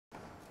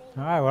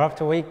All right, we're up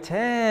to week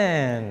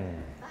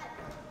 10.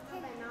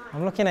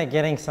 I'm looking at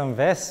getting some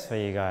vests for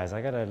you guys.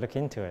 I got to look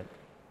into it.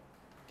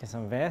 Get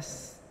some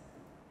vests.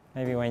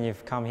 Maybe when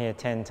you've come here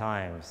 10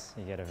 times,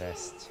 you get a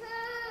vest.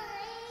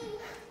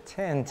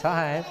 10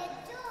 times?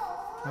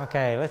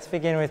 Okay, let's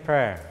begin with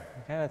prayer.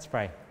 Okay, let's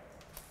pray.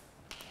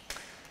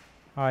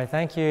 All right,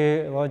 thank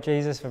you, Lord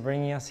Jesus, for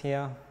bringing us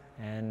here.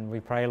 And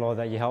we pray, Lord,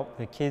 that you help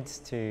the kids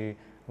to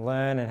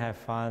learn and have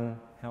fun,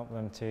 help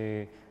them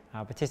to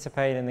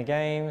participate in the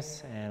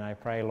games, and I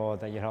pray, Lord,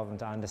 that you help them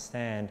to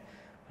understand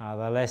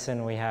the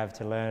lesson we have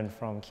to learn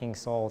from King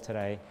Saul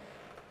today,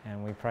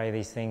 and we pray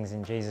these things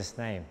in Jesus'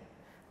 name.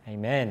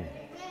 Amen.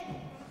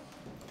 Amen.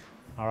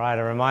 All right,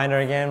 a reminder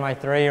again, my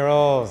 3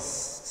 rules.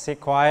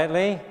 Sit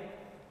quietly.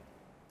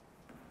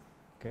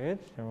 Good,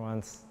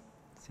 everyone's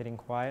sitting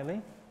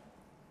quietly.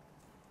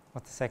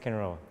 What's the second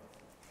rule?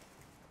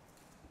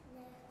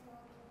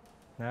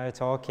 No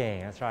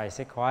talking. That's right,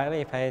 sit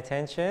quietly, pay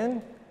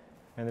attention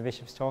when the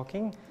bishop's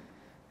talking,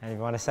 and if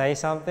you want to say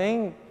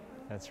something,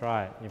 that's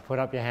right, you put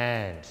up your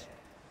hand.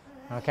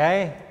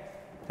 Okay?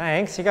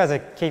 Thanks. You guys are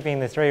keeping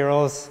the 3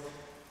 rules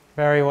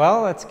very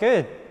well. That's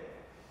good.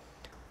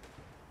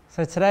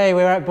 So today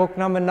we're at book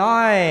number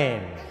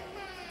 9.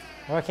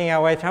 Working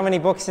our way through. How many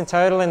books in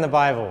total in the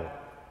Bible?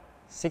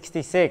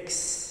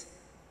 66.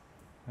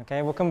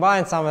 Okay, we'll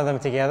combine some of them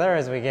together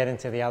as we get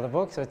into the other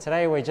books. So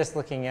today we're just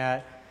looking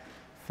at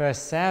 1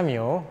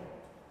 Samuel.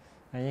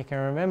 And you can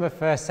remember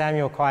 1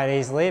 Samuel quite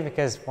easily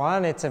because,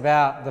 one, it's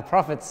about the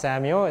prophet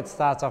Samuel. It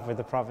starts off with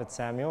the prophet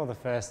Samuel, the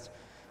first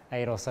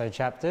 8 or so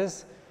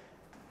chapters.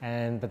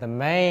 But the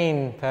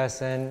main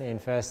person in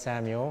 1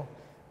 Samuel,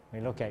 we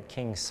look at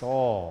King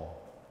Saul.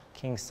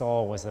 King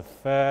Saul was the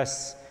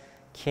first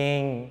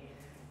king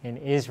in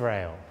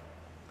Israel.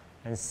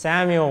 And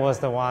Samuel was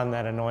the one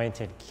that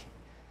anointed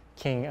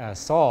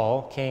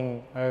Saul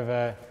king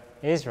over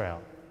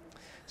Israel.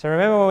 So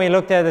remember when we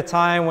looked at the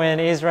time when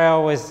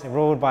Israel was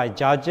ruled by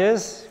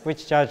judges,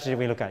 which judge did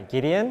we look at?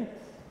 Gideon.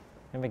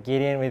 Remember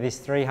Gideon with his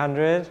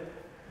 300,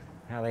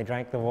 how they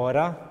drank the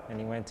water, and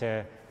he went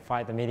to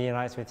fight the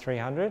Midianites with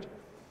 300.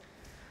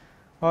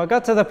 Well, it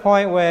got to the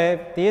point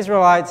where the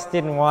Israelites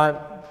didn't want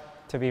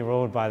to be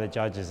ruled by the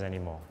judges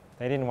anymore.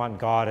 They didn't want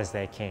God as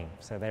their king.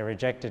 So they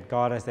rejected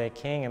God as their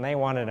king, and they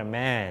wanted a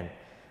man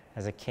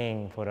as a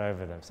king put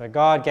over them. So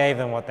God gave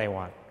them what they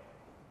want,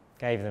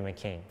 gave them a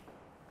king.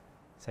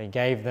 So he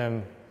gave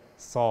them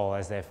Saul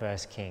as their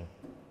first king.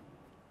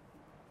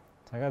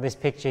 So I got this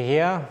picture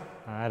here.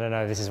 I don't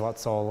know if this is what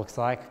Saul looks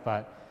like,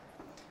 but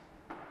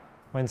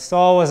when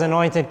Saul was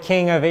anointed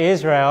king over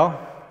Israel,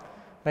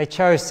 they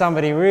chose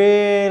somebody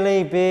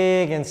really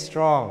big and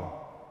strong.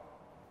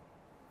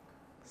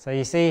 So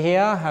you see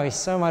here how he's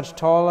so much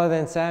taller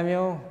than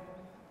Samuel.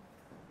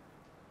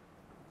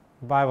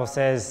 The Bible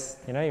says,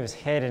 he was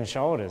head and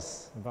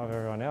shoulders above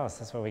everyone else.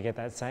 That's where we get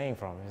that saying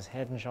from. He was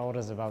head and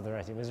shoulders above the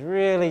rest. He was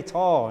really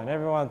tall, and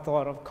everyone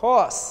thought, of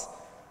course,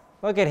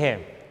 look at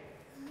him.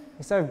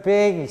 He's so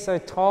big, he's so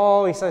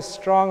tall, he's so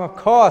strong. Of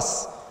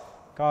course,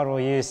 God will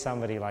use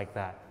somebody like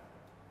that.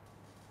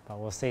 But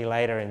we'll see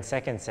later in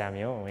 2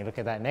 Samuel, when we look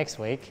at that next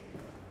week,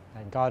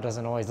 that God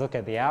doesn't always look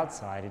at the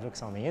outside, he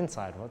looks on the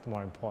inside. What's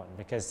more important?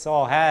 Because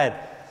Saul had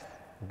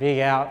big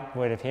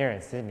outward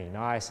appearance, didn't he?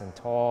 Nice and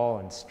tall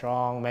and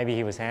strong. Maybe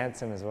he was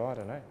handsome as well, I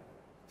don't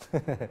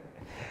know.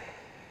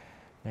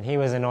 And he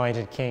was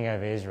anointed king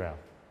over Israel.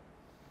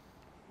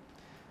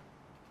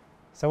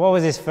 So what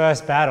was his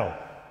first battle?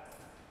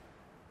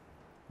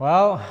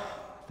 Well,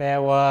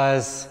 there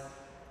was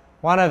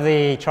one of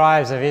the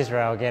tribes of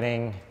Israel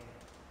getting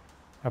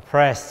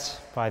oppressed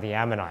by the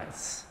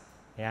Ammonites.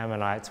 The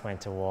Ammonites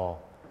went to war.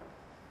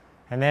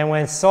 And then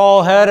when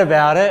Saul heard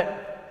about it,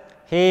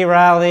 he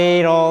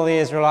rallied all the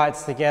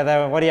Israelites together,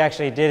 and what he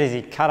actually did is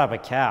he cut up a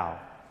cow.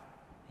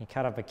 He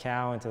cut up a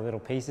cow into little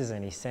pieces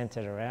and he sent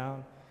it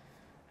around.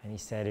 And he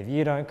said, if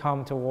you don't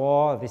come to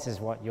war, this is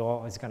what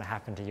is going to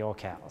happen to your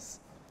cows.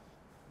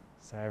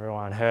 So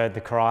everyone heard the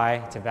cry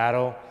to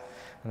battle,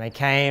 and they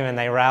came and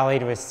they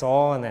rallied with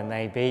Saul, and then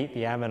they beat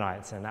the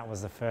Ammonites, and that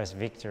was the first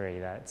victory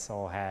that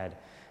Saul had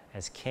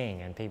as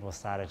king, and people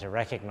started to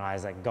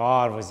recognize that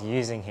God was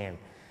using him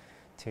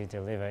to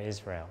deliver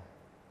Israel.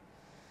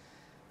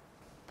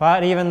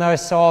 But even though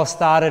Saul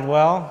started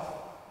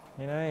well,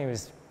 he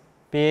was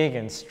big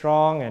and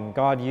strong, and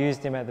God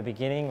used him at the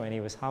beginning when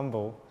he was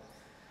humble.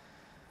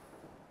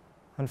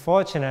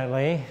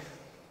 Unfortunately,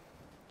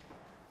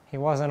 he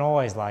wasn't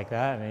always like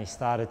that, and he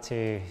started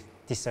to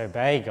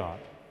disobey God.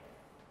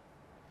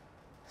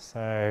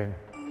 So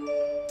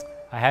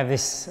I have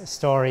this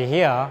story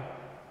here.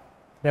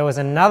 There was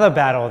another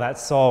battle that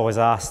Saul was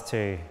asked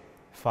to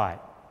fight,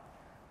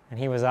 and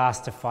he was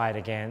asked to fight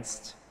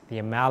against the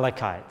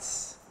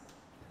Amalekites.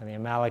 And the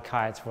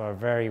Amalekites were a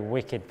very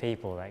wicked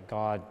people that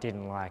God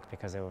didn't like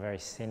because they were very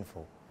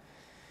sinful.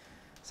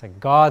 So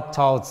God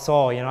told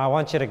Saul, I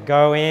want you to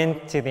go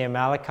into the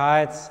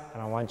Amalekites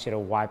and I want you to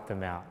wipe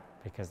them out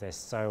because they're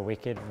so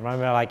wicked.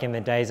 Remember like in the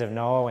days of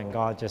Noah when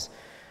God just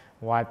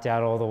wiped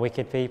out all the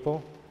wicked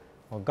people?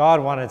 Well,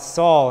 God wanted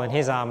Saul and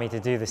his army to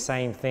do the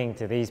same thing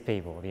to these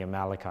people, the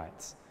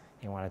Amalekites.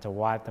 He wanted to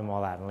wipe them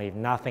all out and leave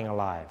nothing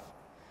alive.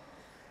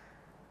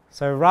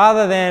 So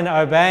rather than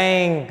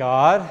obeying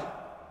God,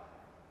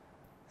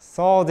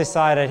 Saul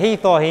decided, he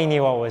thought he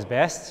knew what was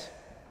best,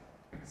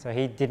 so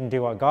he didn't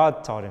do what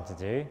God told him to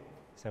do.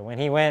 So when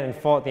he went and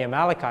fought the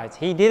Amalekites,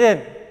 he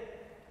didn't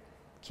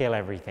kill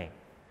everything.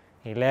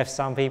 He left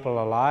some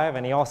people alive,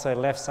 and he also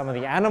left some of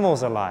the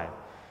animals alive.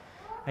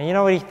 And you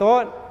know what he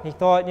thought? He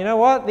thought, you know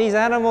what? These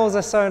animals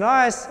are so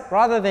nice.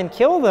 Rather than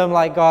kill them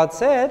like God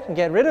said and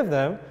get rid of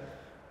them,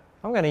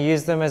 I'm going to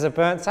use them as a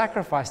burnt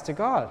sacrifice to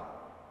God.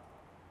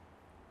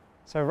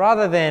 So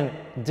rather than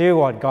do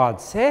what God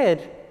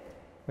said,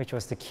 which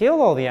was to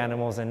kill all the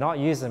animals and not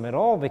use them at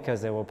all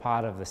because they were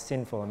part of the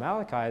sinful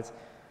Amalekites,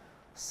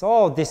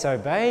 Saul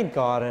disobeyed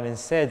God and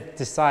instead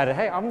decided,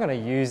 hey, I'm going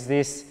to use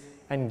this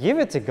and give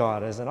it to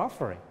God as an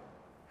offering.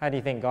 How do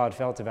you think God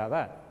felt about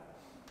that?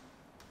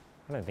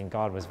 I don't think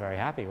God was very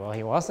happy. Well,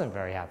 he wasn't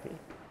very happy.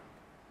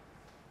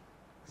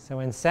 So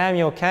when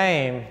Samuel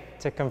came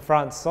to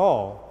confront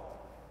Saul,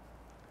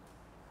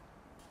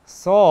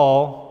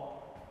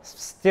 Saul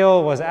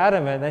still was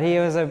adamant that he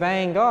was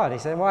obeying God. He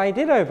said, well, I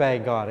did obey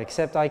God,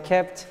 except I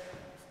kept,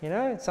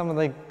 some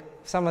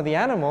of the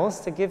animals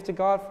to give to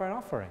God for an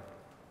offering.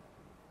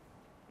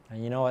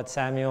 And you know what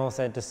Samuel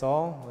said to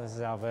Saul? This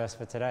is our verse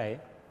for today.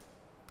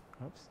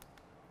 Oops.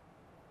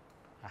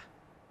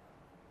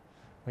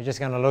 We're just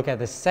going to look at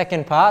the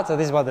second part. So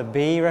this is what the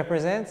B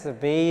represents. The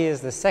B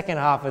is the second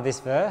half of this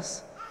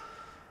verse.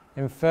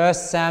 In 1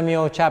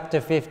 Samuel chapter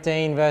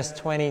 15, verse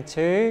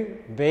 22,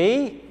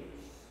 B,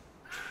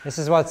 this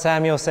is what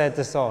Samuel said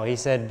to Saul. He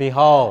said,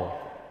 behold,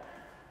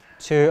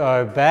 to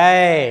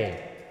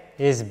obey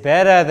is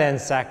better than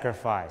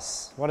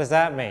sacrifice. What does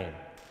that mean?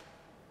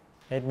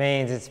 It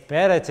means it's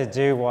better to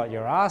do what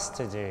you're asked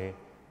to do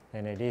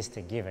than it is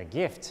to give a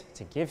gift,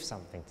 to give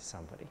something to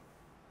somebody.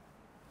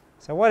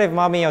 So what if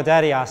mommy or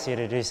daddy asks you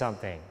to do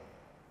something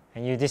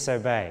and you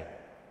disobey,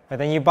 but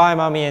then you buy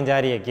mommy and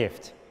daddy a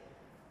gift?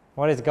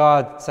 What is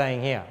God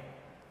saying here?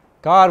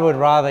 God would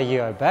rather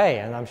you obey,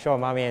 and I'm sure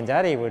mommy and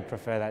daddy would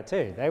prefer that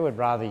too. They would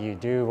rather you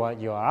do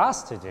what you are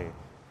asked to do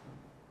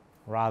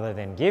rather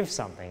than give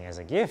something as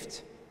a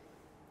gift.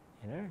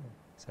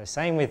 So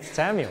same with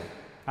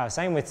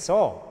same with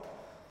Saul.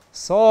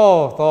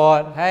 Saul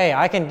thought, hey,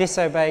 I can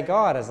disobey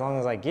God as long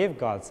as I give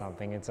God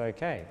something, it's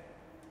okay.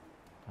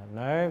 But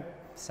no,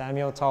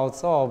 Samuel told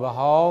Saul,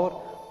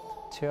 behold,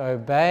 to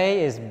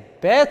obey is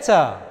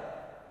better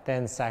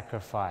than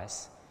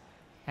sacrifice.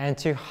 And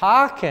to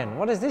hearken,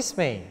 what does this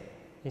mean?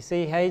 You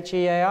see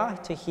H-E-A-R,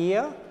 to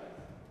hear,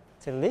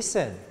 to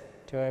listen,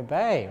 to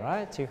obey,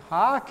 right? To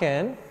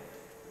hearken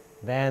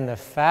than the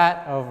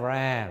fat of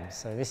rams.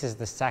 So this is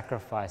the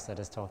sacrifice that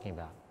it's talking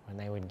about, when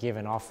they would give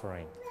an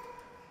offering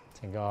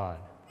to God.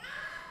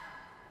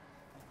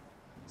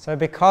 So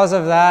because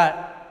of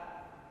that,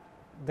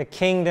 the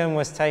kingdom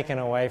was taken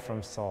away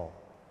from Saul.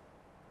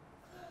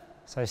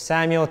 So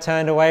Samuel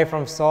turned away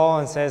from Saul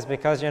and says,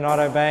 because you're not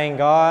obeying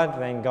God,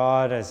 then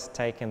God has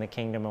taken the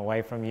kingdom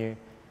away from you.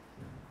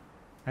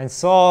 And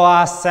Saul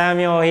asked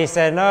Samuel, he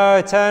said,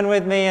 no, turn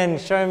with me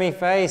and show me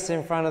face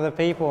in front of the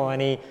people.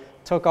 And he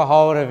took a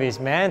hold of his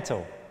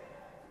mantle.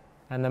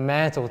 And the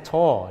mantle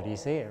tore. Do you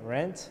see it?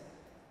 Rent.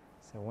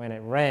 So when it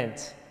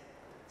rent,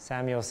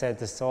 Samuel said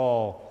to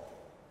Saul,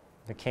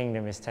 the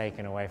kingdom is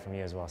taken away from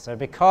you as well. So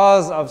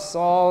because of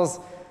Saul's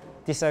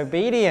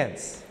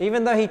disobedience,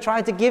 even though he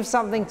tried to give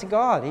something to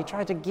God, he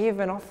tried to give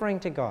an offering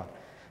to God,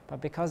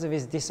 but because of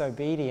his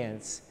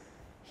disobedience,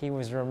 he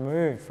was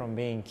removed from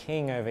being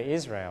king over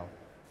Israel,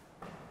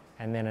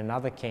 and then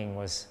another king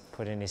was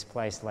put in his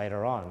place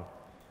later on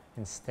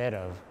instead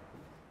of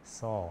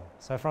Saul.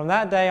 So from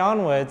that day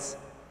onwards,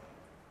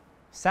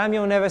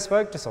 Samuel never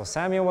spoke to Saul.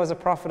 Samuel was a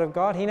prophet of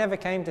God. He never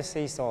came to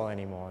see Saul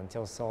anymore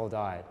until Saul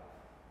died.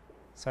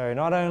 So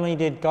not only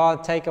did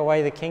God take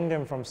away the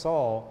kingdom from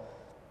Saul,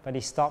 but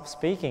he stopped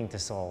speaking to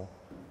Saul,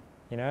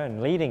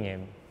 and leading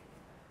him.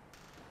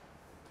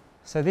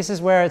 So this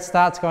is where it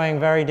starts going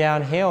very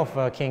downhill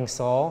for King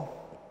Saul.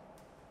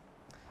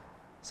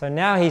 So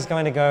now he's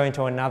going to go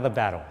into another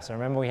battle. So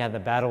remember we had the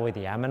battle with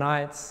the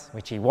Ammonites,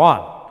 which he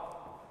won.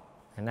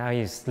 And now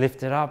he's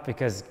lifted up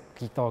because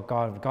he thought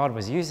God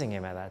was using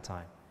him at that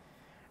time.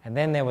 And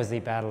then there was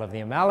the battle of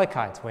the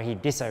Amalekites where he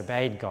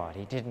disobeyed God.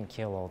 He didn't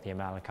kill all the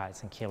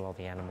Amalekites and kill all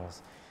the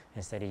animals.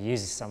 Instead, he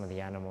uses some of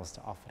the animals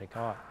to offer to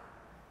God.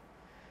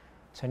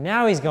 So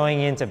now he's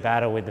going into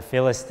battle with the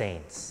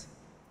Philistines.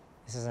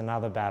 This is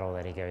another battle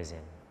that he goes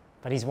in.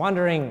 But he's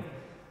wondering,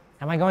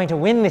 am I going to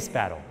win this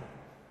battle?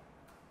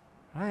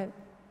 Right?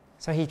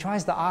 So he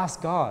tries to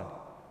ask God.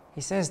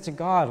 He says to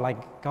God,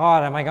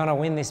 God, am I going to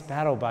win this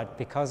battle? But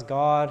because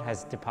God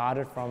has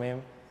departed from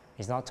him,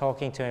 he's not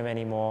talking to him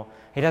anymore,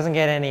 he doesn't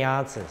get any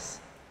answers.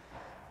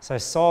 So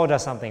Saul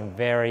does something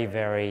very,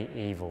 very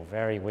evil,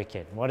 very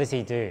wicked. What does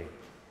he do?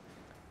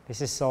 This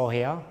is Saul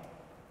here.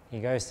 He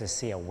goes to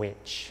see a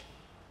witch.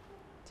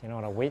 Do you know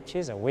what a witch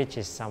is? A witch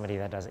is somebody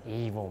that does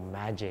evil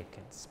magic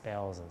and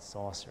spells and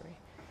sorcery.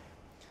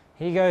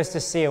 he goes to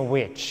see a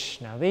witch.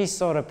 Now, these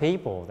sort of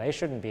people, they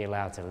shouldn't be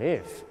allowed to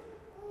live.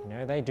 You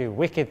know, they do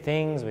wicked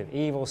things with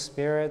evil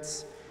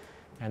spirits,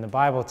 and the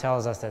Bible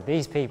tells us that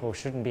these people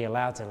shouldn't be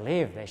allowed to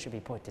live. They should be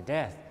put to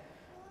death.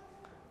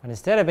 But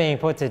instead of being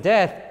put to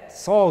death,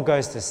 Saul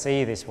goes to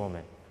see this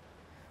woman.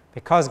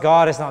 Because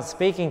God is not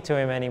speaking to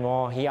him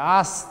anymore, he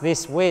asks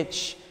this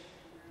witch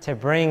to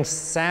bring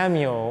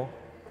Samuel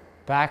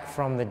back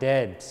from the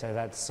dead so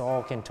that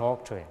Saul can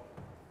talk to him.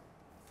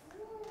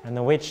 And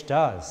the witch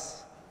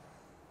does.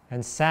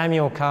 And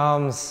Samuel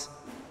comes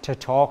to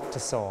talk to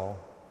Saul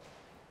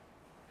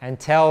and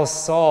tells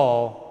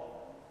Saul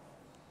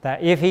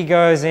that if he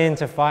goes in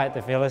to fight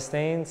the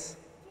Philistines,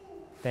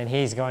 then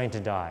he's going to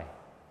die.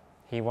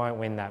 He won't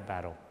win that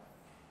battle.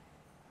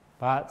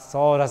 But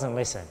Saul doesn't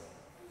listen,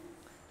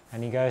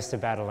 and he goes to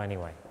battle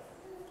anyway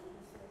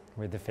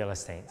with the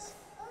Philistines.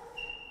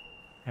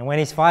 And when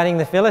he's fighting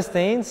the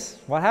Philistines,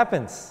 what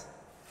happens?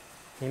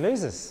 He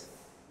loses,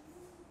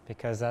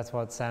 because that's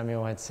what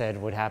Samuel had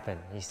said would happen.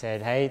 He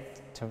said, hey,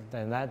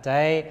 in that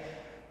day,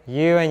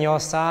 you and your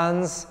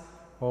sons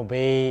will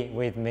be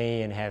with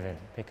me in heaven.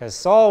 Because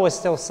Saul was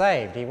still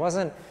saved. He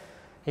wasn't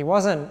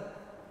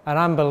an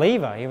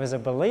unbeliever. He was a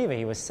believer.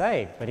 He was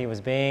saved, but he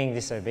was being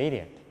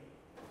disobedient.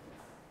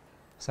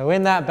 So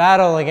in that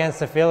battle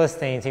against the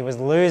Philistines, he was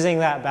losing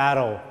that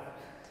battle.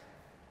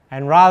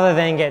 And rather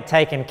than get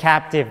taken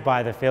captive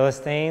by the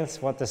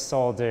Philistines, what does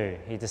Saul do?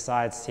 He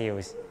decides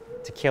to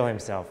kill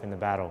himself in the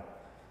battle.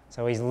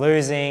 So he's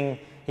losing,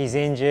 he's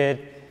injured,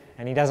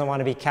 and he doesn't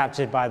want to be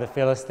captured by the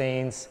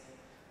Philistines.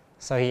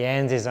 So he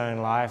ends his own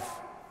life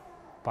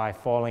by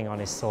falling on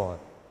his sword.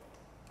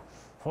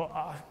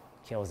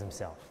 Kills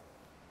himself.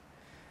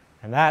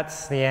 And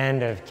that's the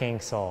end of King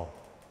Saul.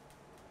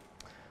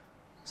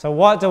 So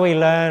what do we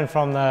learn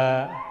from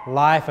the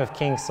life of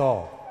King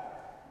Saul?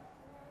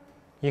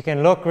 You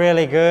can look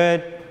really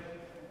good,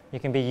 you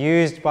can be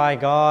used by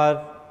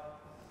God,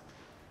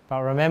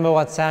 but remember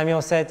what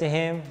Samuel said to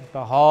him?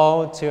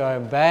 Behold, to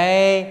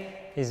obey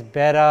is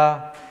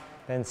better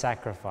than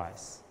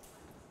sacrifice.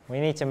 We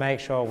need to make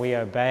sure we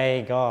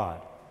obey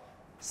God.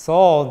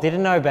 Saul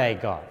didn't obey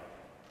God,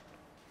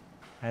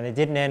 and it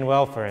didn't end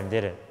well for him,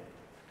 did it?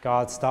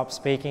 God stopped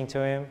speaking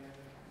to him.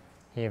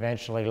 He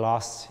eventually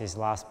lost his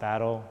last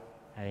battle,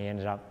 and he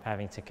ended up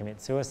having to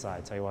commit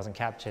suicide, so he wasn't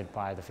captured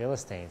by the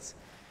Philistines.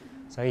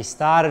 So he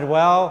started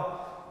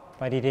well,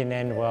 but he didn't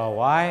end well.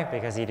 Why?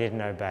 Because he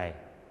didn't obey.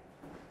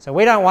 So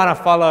we don't want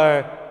to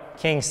follow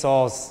King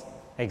Saul's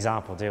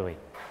example, do we?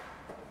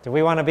 Do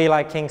we want to be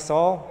like King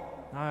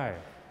Saul? No.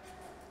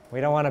 We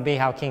don't want to be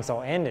how King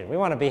Saul ended. We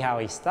want to be how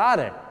he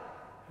started,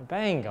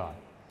 obeying God.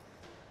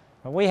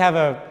 But we have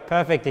a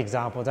perfect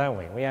example, don't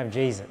we? We have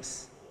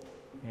Jesus.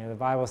 You know, the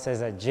Bible says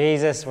that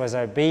Jesus was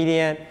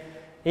obedient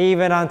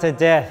even unto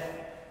death,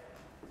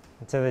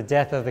 unto the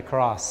death of the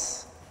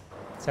cross.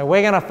 So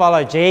we're going to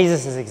follow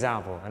Jesus'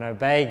 example and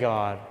obey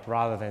God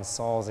rather than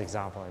Saul's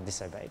example and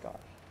disobey God.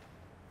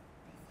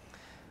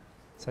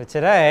 So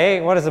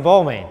today, what does the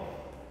ball mean?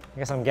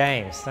 We got some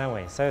games, don't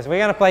we? So we're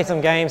going to play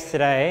some games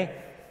today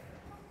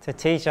to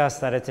teach us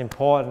that it's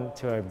important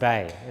to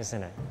obey,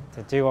 isn't it?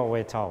 To do what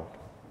we're told.